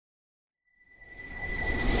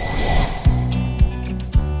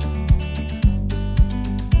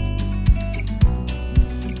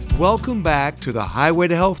welcome back to the Highway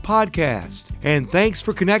to Health podcast. And thanks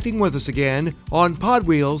for connecting with us again on Pod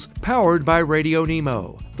Wheels, powered by Radio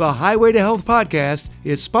Nemo. The Highway to Health podcast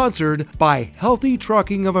is sponsored by Healthy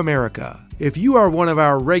Trucking of America. If you are one of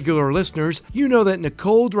our regular listeners, you know that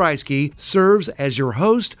Nicole Dreisky serves as your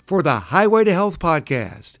host for the Highway to Health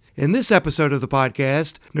podcast. In this episode of the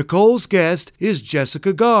podcast, Nicole's guest is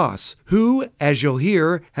Jessica Goss, who, as you'll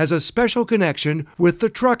hear, has a special connection with the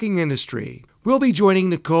trucking industry. We'll be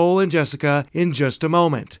joining Nicole and Jessica in just a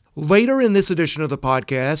moment. Later in this edition of the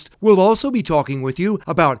podcast, we'll also be talking with you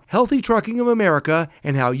about Healthy Trucking of America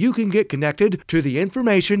and how you can get connected to the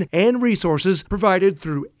information and resources provided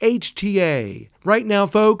through HTA. Right now,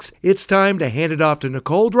 folks, it's time to hand it off to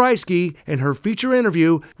Nicole Dreisky and her feature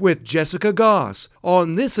interview with Jessica Goss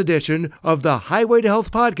on this edition of the Highway to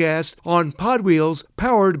Health podcast on Pod Wheels,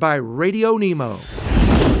 powered by Radio Nemo.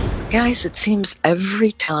 Guys, it seems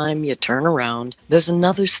every time you turn around, there's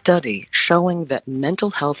another study showing that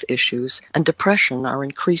mental health issues and depression are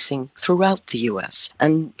increasing throughout the U.S.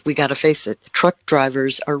 And we got to face it, truck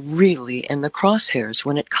drivers are really in the crosshairs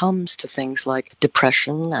when it comes to things like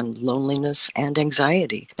depression and loneliness and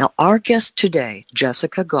anxiety. Now, our guest today,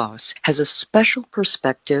 Jessica Goss, has a special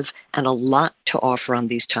perspective and a lot to offer on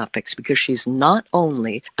these topics because she's not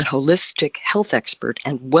only a holistic health expert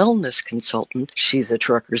and wellness consultant, she's a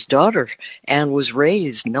trucker's daughter and was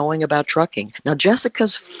raised knowing about trucking. Now,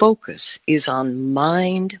 Jessica's focus is on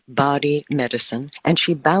mind-body medicine, and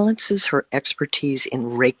she balances her expertise in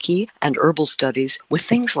Reiki and herbal studies with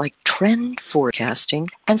things like trend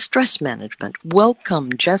forecasting and stress management.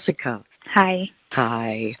 Welcome, Jessica. Hi.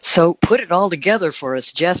 Hi. So put it all together for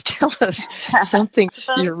us, Jess. Tell us something,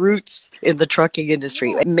 your roots in the trucking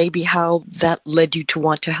industry, and maybe how that led you to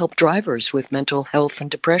want to help drivers with mental health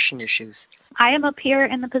and depression issues. I am up here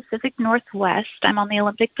in the Pacific Northwest. I'm on the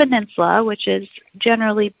Olympic Peninsula, which is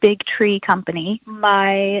generally big tree company.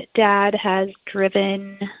 My dad has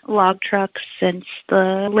driven log trucks since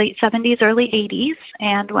the late 70s, early 80s.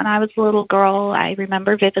 And when I was a little girl, I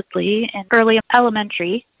remember vividly in early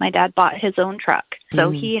elementary, my dad bought his own truck.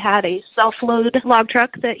 So he had a self-load log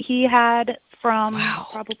truck that he had from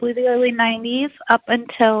probably the early 90s up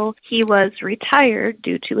until he was retired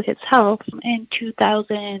due to his health in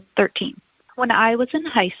 2013. When I was in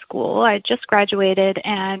high school, I just graduated,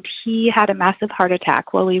 and he had a massive heart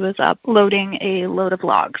attack while he was up loading a load of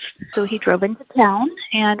logs. So he drove into town,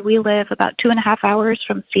 and we live about 2.5 hours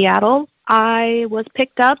from Seattle. I was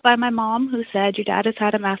picked up by my mom, who said, "Your dad has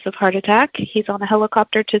had a massive heart attack. He's on a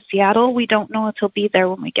helicopter to Seattle. We don't know if he'll be there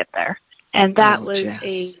when we get there." And that was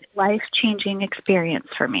a life-changing experience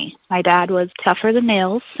for me. My dad was tougher than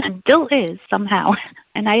nails, and still is somehow.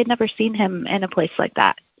 And I had never seen him in a place like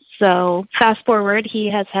that. So fast forward, he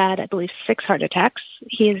has had, I believe, 6 heart attacks.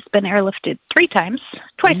 He's been airlifted 3 times,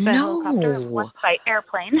 twice by helicopter, once by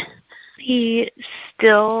airplane. He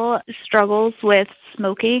still struggles with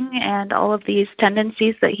smoking and all of these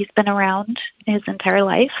tendencies that he's been around his entire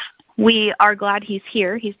life. We are glad he's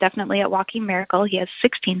here. He's definitely a walking miracle. He has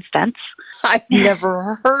 16 stents. I've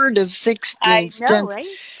never heard of 16 stents. I know, right?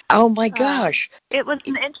 Oh, my gosh. It was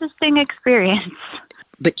an interesting experience.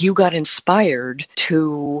 But you got inspired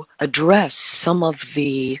to address some of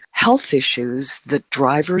the health issues that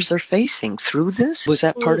drivers are facing through this. Was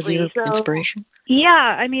that part of your inspiration? Yeah,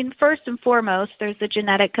 I mean, first and foremost, there's the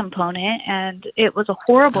genetic component, and it was a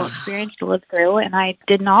horrible experience to live through, and I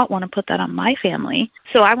did not want to put that on my family.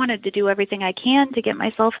 So I wanted to do everything I can to get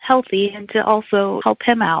myself healthy and to also help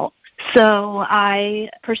him out. So I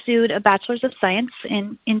pursued a Bachelor's of Science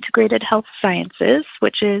in Integrated Health Sciences,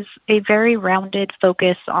 which is a very rounded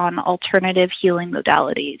focus on alternative healing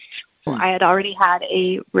modalities. I had already had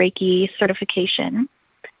a Reiki certification,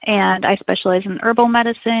 and I specialize in herbal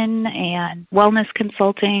medicine and wellness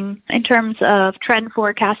consulting. In terms of trend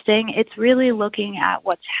forecasting, it's really looking at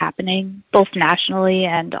what's happening both nationally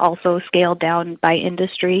and also scaled down by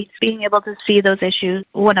industry. Being able to see those issues.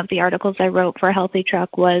 One of the articles I wrote for Healthy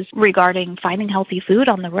Truck was regarding finding healthy food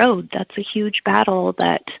on the road. That's a huge battle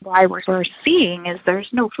that why we're seeing is there's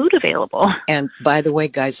no food available. And by the way,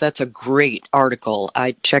 guys, that's a great article.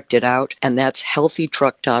 I checked it out, and that's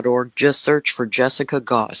healthytruck.org. Just search for Jessica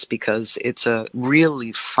Goss, because it's a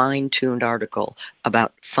really fine-tuned article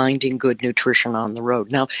about finding good nutrition on the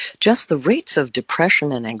road. Now, just the rates of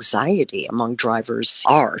depression and anxiety among drivers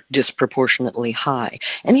are disproportionately high.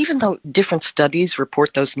 And even though different studies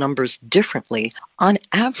report those numbers differently, on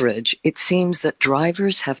average, it seems that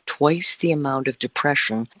drivers have twice the amount of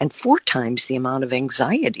depression and 4 times the amount of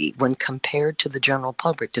anxiety when compared to the general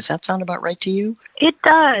public. Does that sound about right to you? It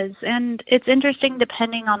does, and it's interesting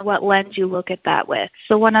depending on what lens you look at that with.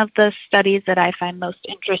 So one of the studies that I find most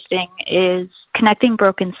interesting is connecting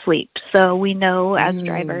broken sleep. So we know as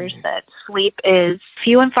drivers that sleep is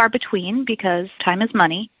few and far between because time is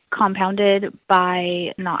money, compounded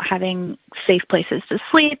by not having safe places to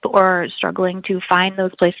sleep or struggling to find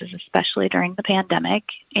those places, especially during the pandemic,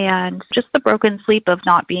 and just the broken sleep of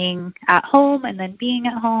not being at home and then being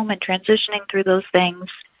at home and transitioning through those things.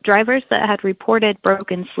 Drivers that had reported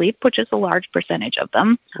broken sleep, which is a large percentage of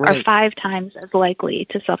them, are 5 times as likely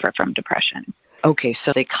to suffer from depression. Okay,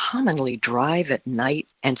 so they commonly drive at night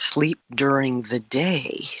and sleep during the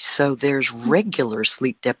day. So there's regular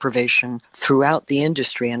sleep deprivation throughout the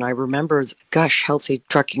industry. And I remember, Healthy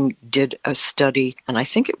Trucking did a study, and I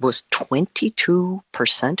think it was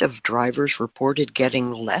 22% of drivers reported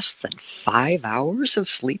getting less than 5 hours of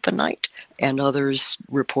sleep a night, and others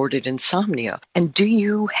reported insomnia. And do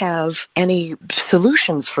you have any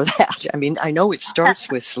solutions for that? I mean, I know it starts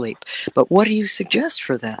with sleep, but what do you suggest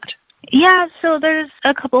for that? Yeah, so there's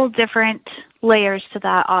a couple of different layers to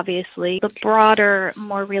that, obviously. The broader,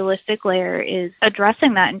 more realistic layer is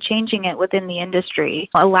addressing that and changing it within the industry,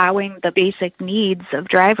 allowing the basic needs of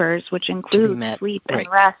drivers, which include sleep and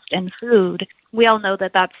rest and food. We all know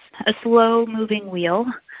that that's a slow-moving wheel.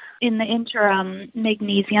 In the interim,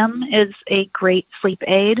 magnesium is a great sleep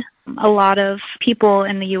aid. A lot of people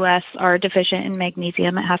in the U.S. are deficient in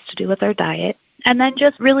magnesium. It has to do with their diet. And then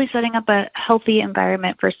just really setting up a healthy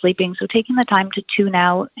environment for sleeping. So taking the time to tune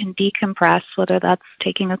out and decompress, whether that's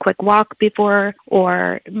taking a quick walk before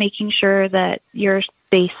or making sure that your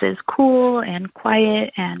space is cool and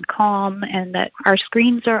quiet and calm and that our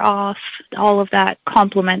screens are off. All of that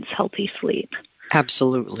complements healthy sleep.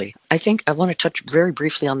 Absolutely. I think I want to touch very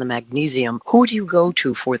briefly on the magnesium. Who do you go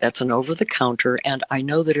to for that's an over-the-counter? And I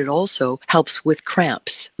know that it also helps with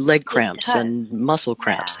cramps, leg cramps and muscle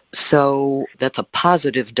cramps. Yeah. So that's a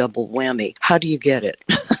positive double whammy. How do you get it?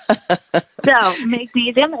 So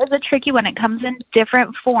magnesium is a tricky one. It comes in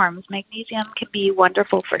different forms. Magnesium can be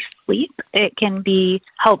wonderful for sleep. It can be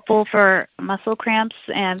helpful for muscle cramps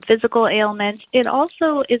and physical ailments. It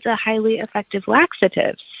also is a highly effective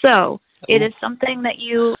laxative. So it is something that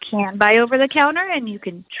you can buy over the counter and you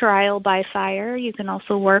can trial by fire. You can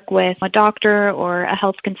also work with a doctor or a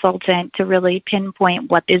health consultant to really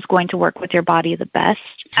pinpoint what is going to work with your body the best.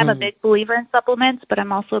 I'm a big believer in supplements, but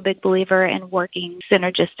I'm also a big believer in working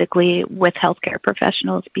synergistically with healthcare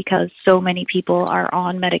professionals because so many people are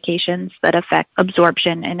on medications that affect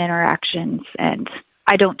absorption and interactions, and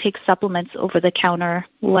I don't take supplements over the counter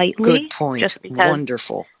lightly. Good point. Just because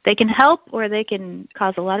Wonderful. They can help or they can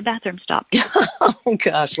cause a lot of bathroom stops. Oh,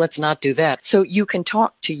 gosh, let's not do that. So you can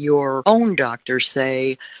talk to your own doctor,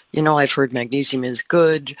 say, I've heard magnesium is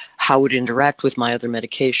good. How would it interact with my other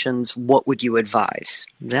medications? What would you advise?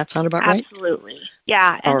 Does that sound about right? Absolutely.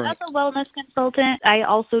 Yeah, and as a wellness consultant, I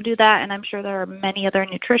also do that, and I'm sure there are many other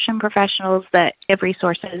nutrition professionals that give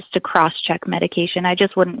resources to cross-check medication. I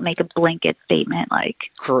just wouldn't make a blanket statement like,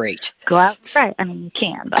 great, go out and try it. I mean, you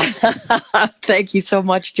can, but... Thank you so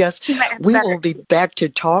much, Jess. We will be back to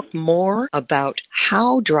talk more about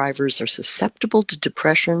how drivers are susceptible to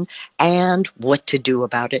depression and what to do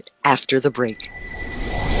about it after the break.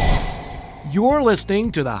 You're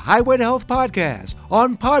listening to the Highway to Health podcast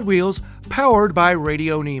on Pod Wheels, powered by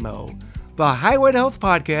Radio Nemo. The Highway to Health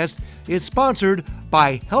podcast is sponsored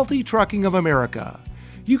by Healthy Trucking of America.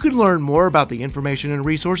 You can learn more about the information and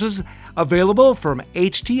resources available from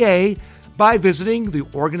HTA by visiting the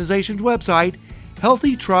organization's website,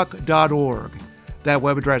 healthytruck.org. That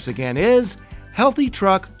web address again is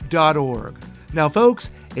healthytruck.org. Now,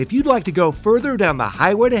 folks, if you'd like to go further down the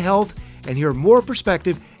Highway to Health and hear more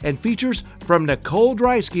perspective and features from Nicole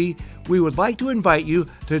Dreisky, we would like to invite you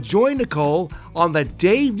to join Nicole on the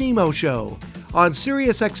Dave Nemo Show on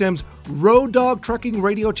SiriusXM's Road Dog Trucking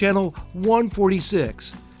Radio Channel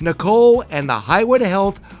 146. Nicole and the Highway to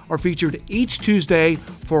Health are featured each Tuesday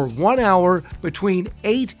for 1 hour between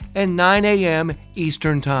 8 and 9 a.m.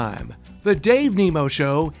 Eastern Time. The Dave Nemo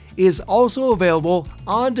Show is also available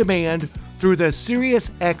on demand through the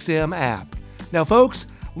SiriusXM app. Now, folks,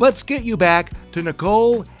 let's get you back to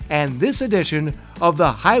Nicole and this edition of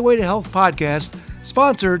the Highway to Health podcast,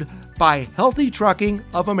 sponsored by Healthy Trucking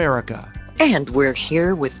of America. And we're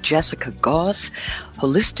here with Jessica Goss,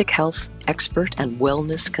 holistic health expert and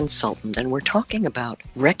wellness consultant, and we're talking about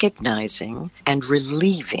recognizing and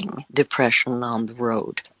relieving depression on the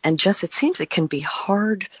road. And Jess, it seems it can be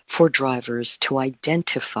hard for drivers to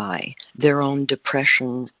identify their own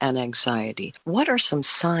depression and anxiety. What are some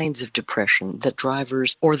signs of depression that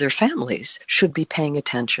drivers or their families should be paying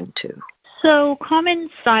attention to? So common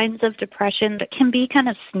signs of depression that can be kind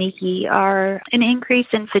of sneaky are an increase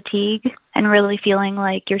in fatigue and really feeling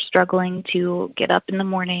like you're struggling to get up in the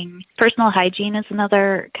morning. Personal hygiene is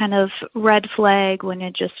another kind of red flag when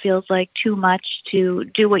it just feels like too much to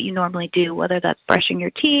do what you normally do, whether that's brushing your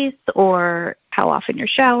teeth or how often you're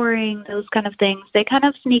showering, those kind of things. They kind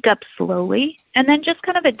of sneak up slowly. And then just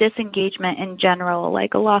kind of a disengagement in general,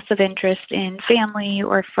 like a loss of interest in family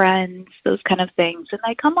or friends, those kind of things. And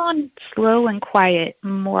they come on slow and quiet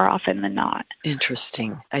more often than not.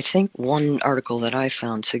 Interesting. I think one article that I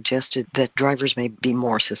found suggested that drivers may be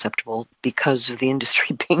more susceptible because of the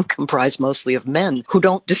industry being comprised mostly of men who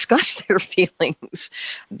don't discuss their feelings.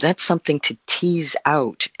 That's something to tease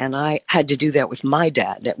out. And I had to do that with my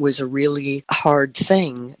dad. It was a really hard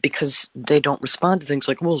thing because they don't respond to things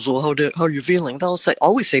like, well, so how are you feeling? They'll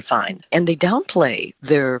always say fine. And they downplay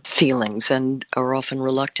their feelings and are often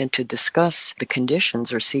reluctant to discuss the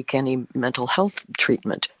conditions or seek any mental health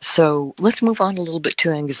treatment. So let's move on a little bit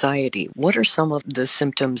to anxiety. What are some of the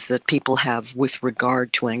symptoms that people have with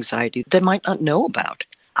regard to anxiety they might not know about?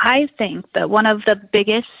 I think that one of the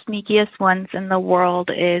biggest, sneakiest ones in the world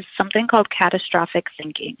is something called catastrophic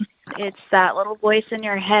thinking. It's that little voice in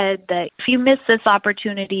your head that if you miss this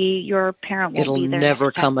opportunity, your parent won't be there. It'll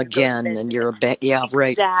never come again, and you're yeah,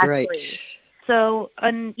 right, exactly. Right. So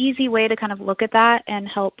an easy way to kind of look at that and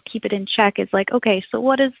help keep it in check is like, okay, so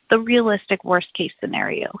what is the realistic worst case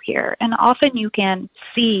scenario here? And often you can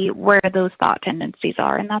see where those thought tendencies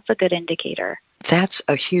are, and that's a good indicator. That's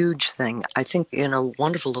a huge thing. I think in a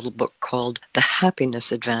wonderful little book called The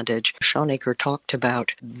Happiness Advantage, Shawn Achor talked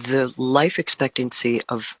about the life expectancy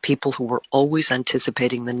of people who were always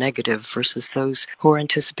anticipating the negative versus those who are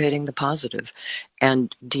anticipating the positive.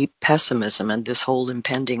 And deep pessimism and this whole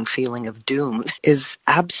impending feeling of doom is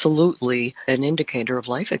absolutely an indicator of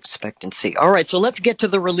life expectancy. All right, so let's get to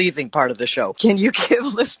the relieving part of the show. Can you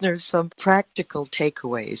give listeners some practical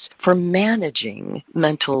takeaways for managing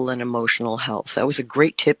mental and emotional health? That was a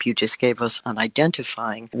great tip you just gave us on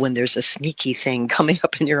identifying when there's a sneaky thing coming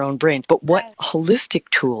up in your own brain. But what holistic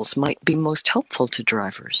tools might be most helpful to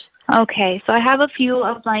drivers? Okay, so I have a few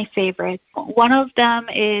of my favorites. One of them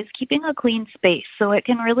is keeping a clean space. So it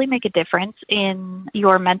can really make a difference in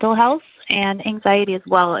your mental health and anxiety as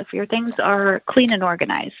well if your things are clean and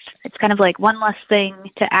organized. It's kind of like one less thing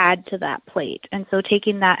to add to that plate. And so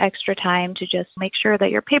taking that extra time to just make sure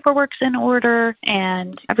that your paperwork's in order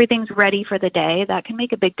and everything's ready for the day, that can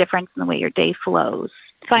make a big difference in the way your day flows.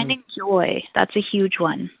 Finding joy, that's a huge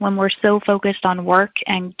one. When we're so focused on work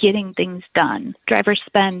and getting things done, drivers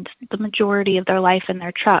spend the majority of their life in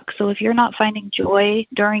their truck. So if you're not finding joy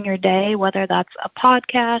during your day, whether that's a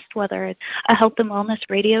podcast, whether it's a health and wellness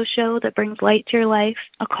radio show that brings light to your life,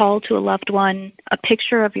 a call to a loved one, a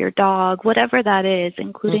picture of your dog, whatever that is,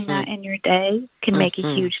 including that in your day can make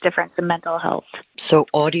a huge difference in mental health. So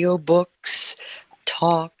audiobooks,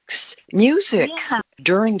 talks, music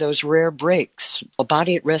during those rare breaks. A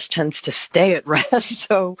body at rest tends to stay at rest.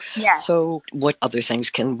 So what other things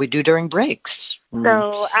can we do during breaks?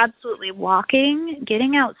 So absolutely walking,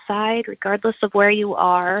 getting outside, regardless of where you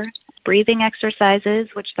are, breathing exercises,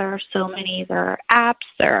 which there are so many. There are apps,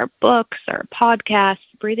 there are books, there are podcasts.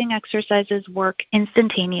 Breathing exercises work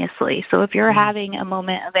instantaneously. So if you're having a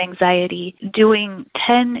moment of anxiety, doing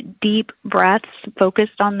 10 deep breaths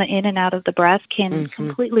focused on the in and out of the breath can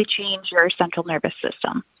completely change your central nervous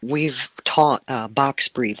system. We've taught box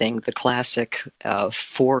breathing, the classic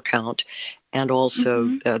 4 count, and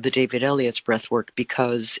also the David Elliott's breath work,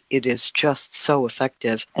 because it is just so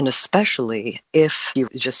effective. And especially if you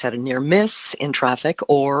just had a near miss in traffic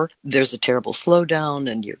or there's a terrible slowdown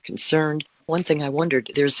and you're concerned. One thing I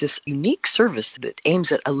wondered, there's this unique service that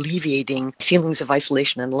aims at alleviating feelings of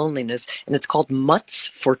isolation and loneliness, and it's called Mutts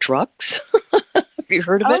for Trucks. Have you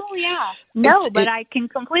heard of it? Oh, yeah. No, but I can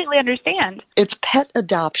completely understand. It's pet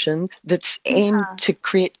adoption that's aimed to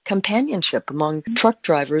create companionship among truck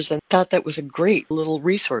drivers, and thought that was a great little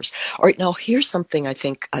resource. All right, now here's something I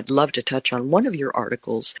think I'd love to touch on. One of your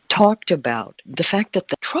articles talked about the fact that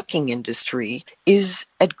the trucking industry is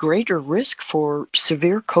at greater risk for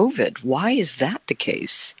severe COVID. Why is that the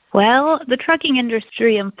case? Well, the trucking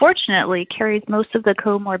industry, unfortunately, carries most of the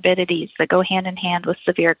comorbidities that go hand in hand with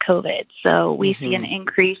severe COVID. So we see an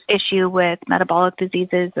increased issue with metabolic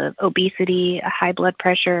diseases of obesity, high blood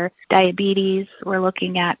pressure, diabetes. We're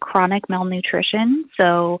looking at chronic malnutrition,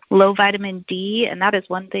 so low vitamin D. And that is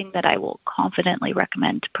one thing that I will confidently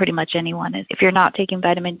recommend to pretty much anyone. Is if you're not taking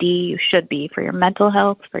vitamin D, you should be, for your mental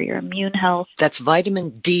health, for your immune health. That's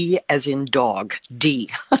vitamin D as in dog, D.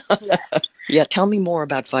 Yeah, tell me more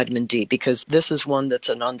about vitamin D, because this is one that's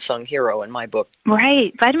an unsung hero in my book.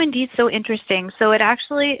 Right. Vitamin D is so interesting. So it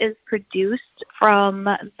actually is produced from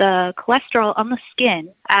the cholesterol on the skin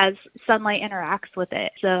as sunlight interacts with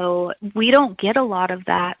it. So we don't get a lot of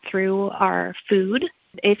that through our food.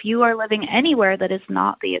 If you are living anywhere that is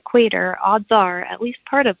not the equator, odds are, at least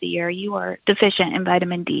part of the year, you are deficient in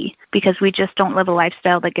vitamin D, because we just don't live a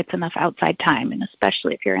lifestyle that gets enough outside time, and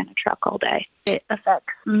especially if you're in a truck all day. It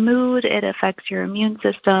affects mood, it affects your immune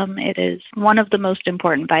system. It is one of the most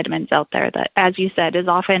important vitamins out there that, as you said, is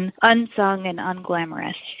often unsung and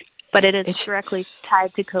unglamorous, but it is directly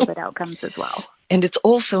tied to COVID outcomes as well. And it's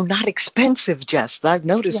also not expensive, Jess. I've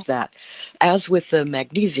noticed that. As with the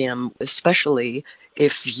magnesium, especially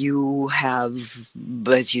if you have,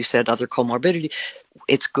 as you said, other comorbidity,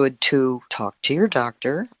 it's good to talk to your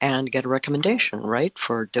doctor and get a recommendation, right,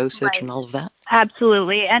 for dosage and all of that?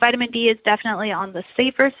 Absolutely. And vitamin D is definitely on the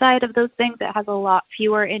safer side of those things. It has a lot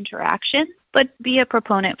fewer interactions. But be a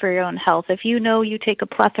proponent for your own health. If you know you take a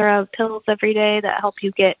plethora of pills every day that help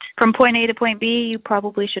you get from point A to point B, you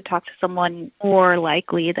probably should talk to someone more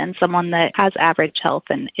likely than someone that has average health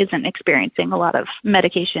and isn't experiencing a lot of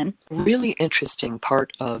medication. Really interesting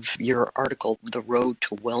part of your article, The Road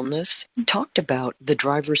to Wellness, talked about the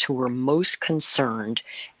drivers who were most concerned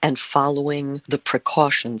and following the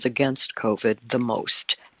precautions against COVID the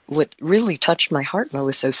most. What really touched my heart, and I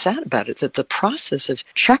was so sad about it, that the process of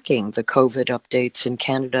checking the COVID updates in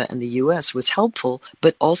Canada and the U.S. was helpful,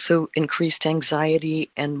 but also increased anxiety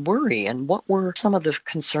and worry. And what were some of the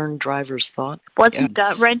concerned drivers' thought? Wasn't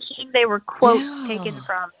gut-wrenching? They were quotes taken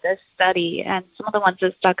from this study, and some of the ones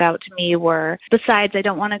that stuck out to me were, besides, I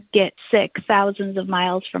don't want to get sick thousands of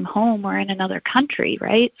miles from home or in another country,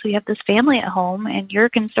 right? So you have this family at home, and your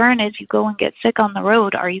concern is you go and get sick on the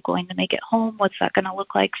road. Are you going to make it home? What's that going to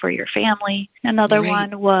look like for your family? Another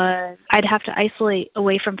one was, I'd have to isolate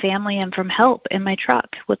away from family and from help in my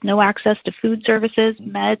truck with no access to food services,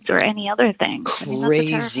 meds, or any other thing.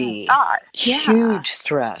 Crazy. Huge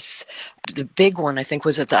stress. The big one, I think,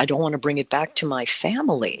 was that I don't want to bring it back to my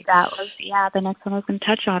family. That was, the next one I was going to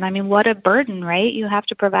touch on. I mean, what a burden, right? You have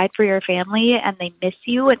to provide for your family, and they miss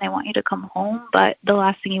you, and they want you to come home, but the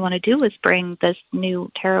last thing you want to do is bring this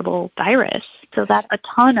new, terrible virus. So that's a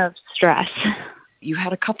ton of stress. You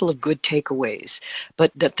had a couple of good takeaways,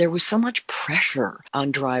 but that there was so much pressure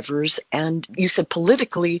on drivers. And you said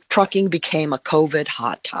politically, trucking became a COVID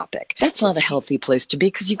hot topic. That's not a healthy place to be,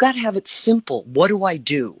 because you got to have it simple. What do I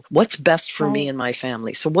do? What's best for me and my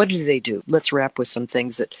family? So what do they do? Let's wrap with some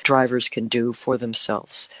things that drivers can do for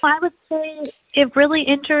themselves. I would say it really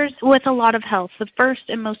enters with a lot of health. The first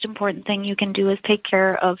and most important thing you can do is take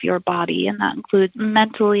care of your body, and that includes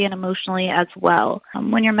mentally and emotionally as well.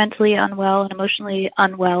 When you're mentally unwell and emotionally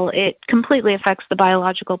unwell, it completely affects the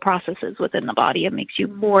biological processes within the body. It makes you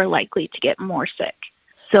more likely to get more sick.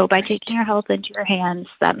 So by taking your health into your hands,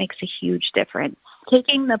 that makes a huge difference.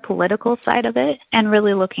 Taking the political side of it and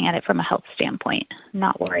really looking at it from a health standpoint,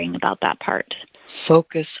 not worrying about that part.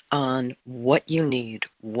 Focus on what you need,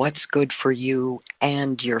 what's good for you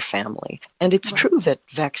and your family. And it's true that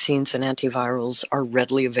vaccines and antivirals are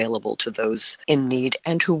readily available to those in need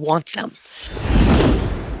and who want them.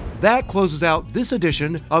 That closes out this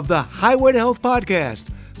edition of the Highway to Health podcast,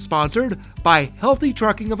 sponsored by Healthy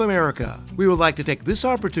Trucking of America. We would like to take this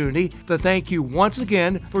opportunity to thank you once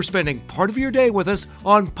again for spending part of your day with us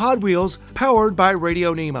on Pod Wheels, powered by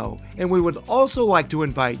Radio Nemo. And we would also like to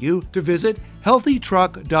invite you to visit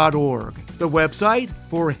healthytruck.org, the website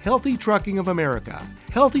for Healthy Trucking of America.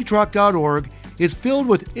 Healthytruck.org is filled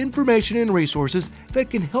with information and resources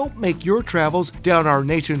that can help make your travels down our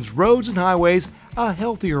nation's roads and highways a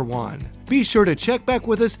healthier one. Be sure to check back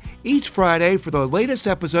with us each Friday for the latest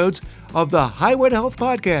episodes of the Highway to Health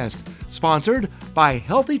podcast, sponsored by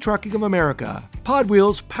Healthy Trucking of America. Pod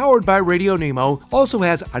Wheels, powered by Radio Nemo, also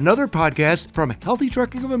has another podcast from Healthy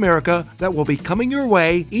Trucking of America that will be coming your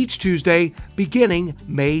way each Tuesday beginning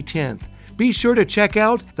May 10th. Be sure to check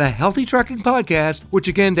out the Healthy Trucking podcast, which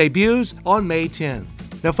again debuts on May 10th.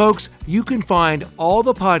 Now, folks, you can find all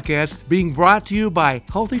the podcasts being brought to you by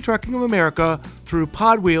Healthy Trucking of America through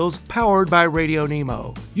Pod Wheels, powered by Radio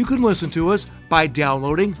Nemo. You can listen to us by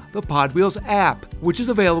downloading the Pod Wheels app, which is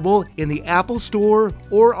available in the Apple Store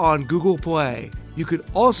or on Google Play. You could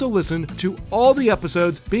also listen to all the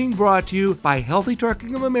episodes being brought to you by Healthy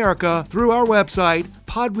Trucking of America through our website,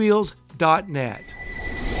 podwheels.net.